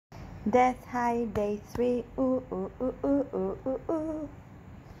Death High Day 3. Ooh, ooh, ooh, ooh, ooh, ooh, ooh.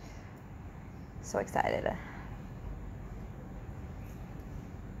 So excited.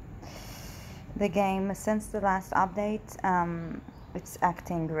 The game, since the last update, it's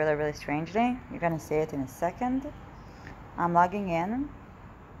acting really, really strangely. You're gonna see it in a second. I'm logging in.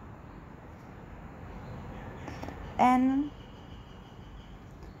 And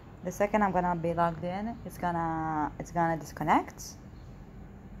the second I'm gonna be logged in, it's gonna disconnect.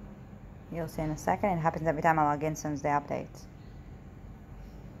 You'll see in a second. It happens every time I log in since the update.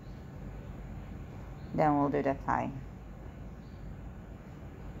 Then we'll do Death High.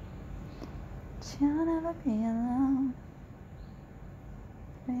 You'll never be alone.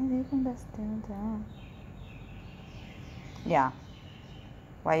 Maybe from best in town. Yeah.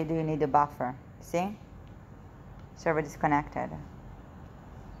 Why do you need a buffer? See? Server disconnected.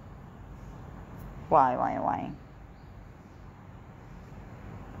 Why?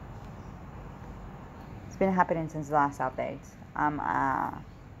 It's been happening since the last update. I'm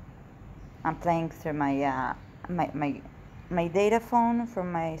playing through my my data phone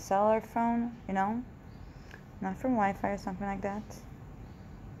from my cellular phone, you know? Not from Wi-Fi or something like that.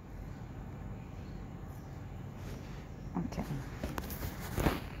 Okay.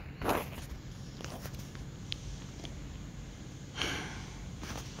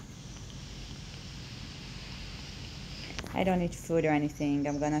 I don't need food or anything.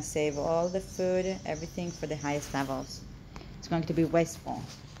 I'm gonna save all the food, everything for the highest levels. It's going to be wasteful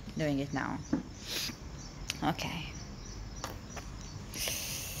doing it now. Okay.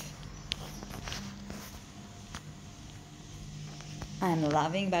 I'm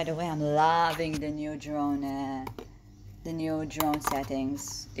loving, by the way, I'm loving the new drone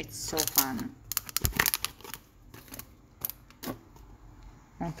settings. It's so fun.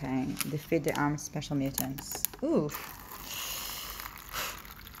 Okay, defeat the armed special mutants. Ooh.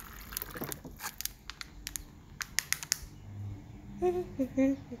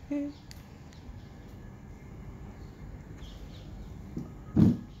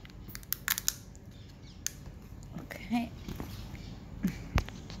 Okay.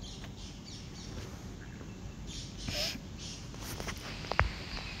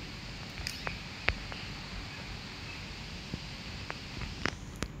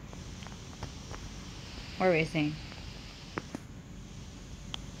 Where is he?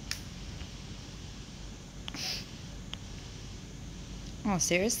 Oh,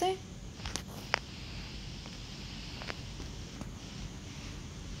 seriously?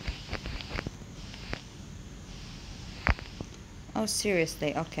 Oh,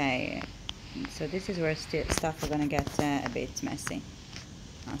 seriously? Okay. So this is where stuff are gonna get a bit messy.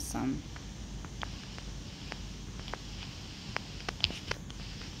 Awesome.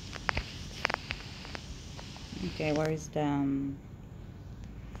 Okay, where is the...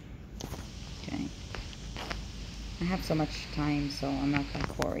 Okay. I have so much time, so I'm not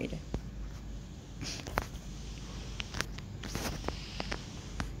that worried.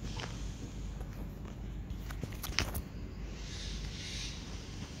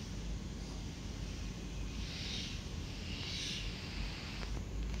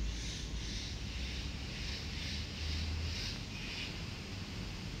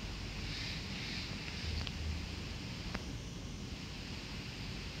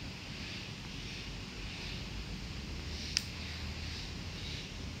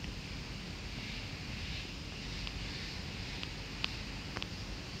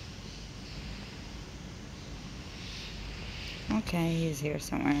 Okay, he's here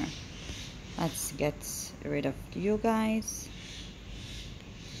somewhere. Let's get rid of you guys.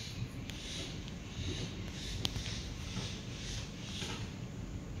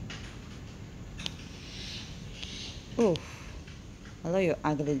 Ooh. Hello, you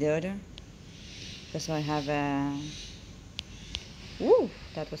ugly dude. Just so I have a... Ooh,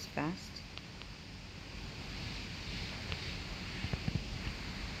 that was fast.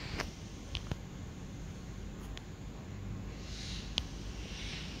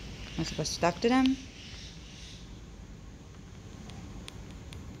 I'm supposed to talk to them?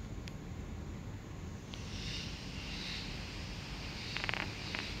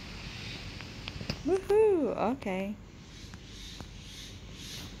 Woohoo! Okay.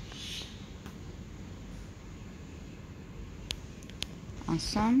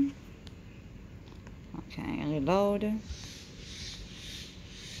 Awesome. Okay, reload.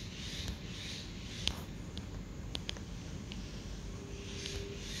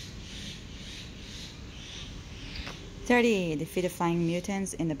 Defeat the flying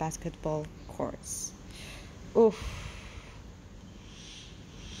mutants in the basketball courts. Oof.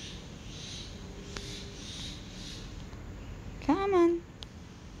 Come on.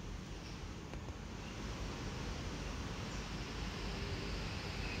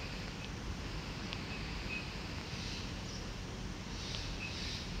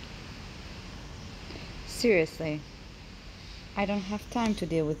 Seriously, I don't have time to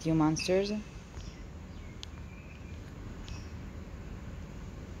deal with you monsters.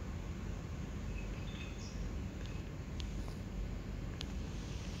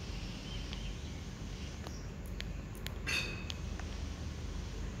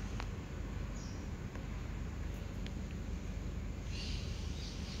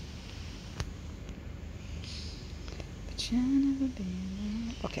 But you'll never be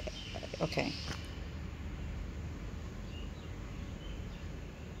alone. Okay, okay.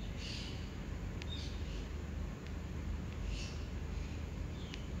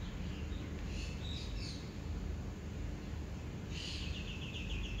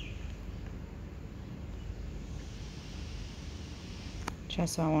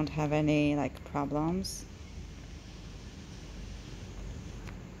 Just so I won't have any like problems.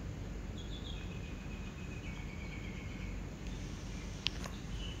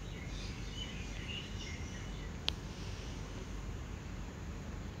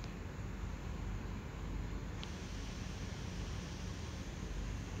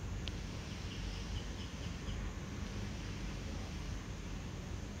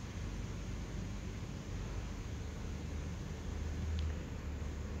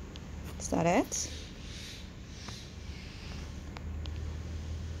 Is that it?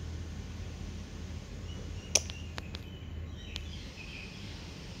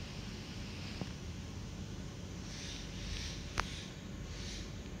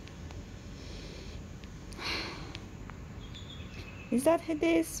 Is that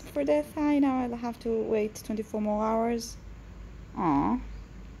this for the thigh? Now I'll have to wait 24 more hours. Aww.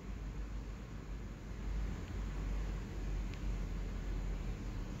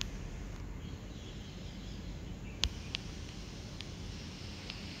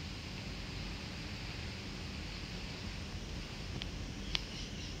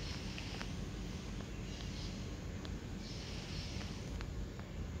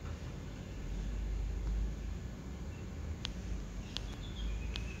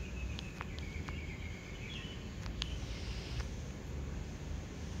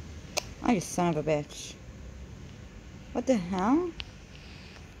 Oh, you son of a bitch. What the hell?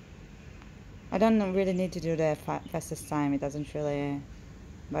 I don't really need to do the fastest time. It doesn't really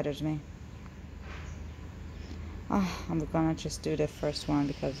bothers me. Oh, I'm gonna just do the first one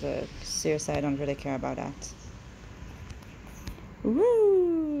because seriously, I don't really care about that.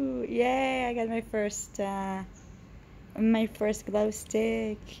 Woo! Yay! I got my first glow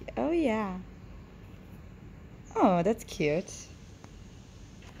stick. Oh yeah. Oh, that's cute.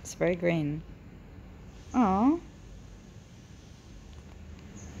 It's very green. Oh.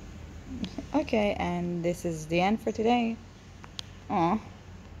 Okay, and this is the end for today. Oh.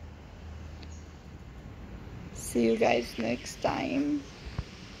 See you guys next time.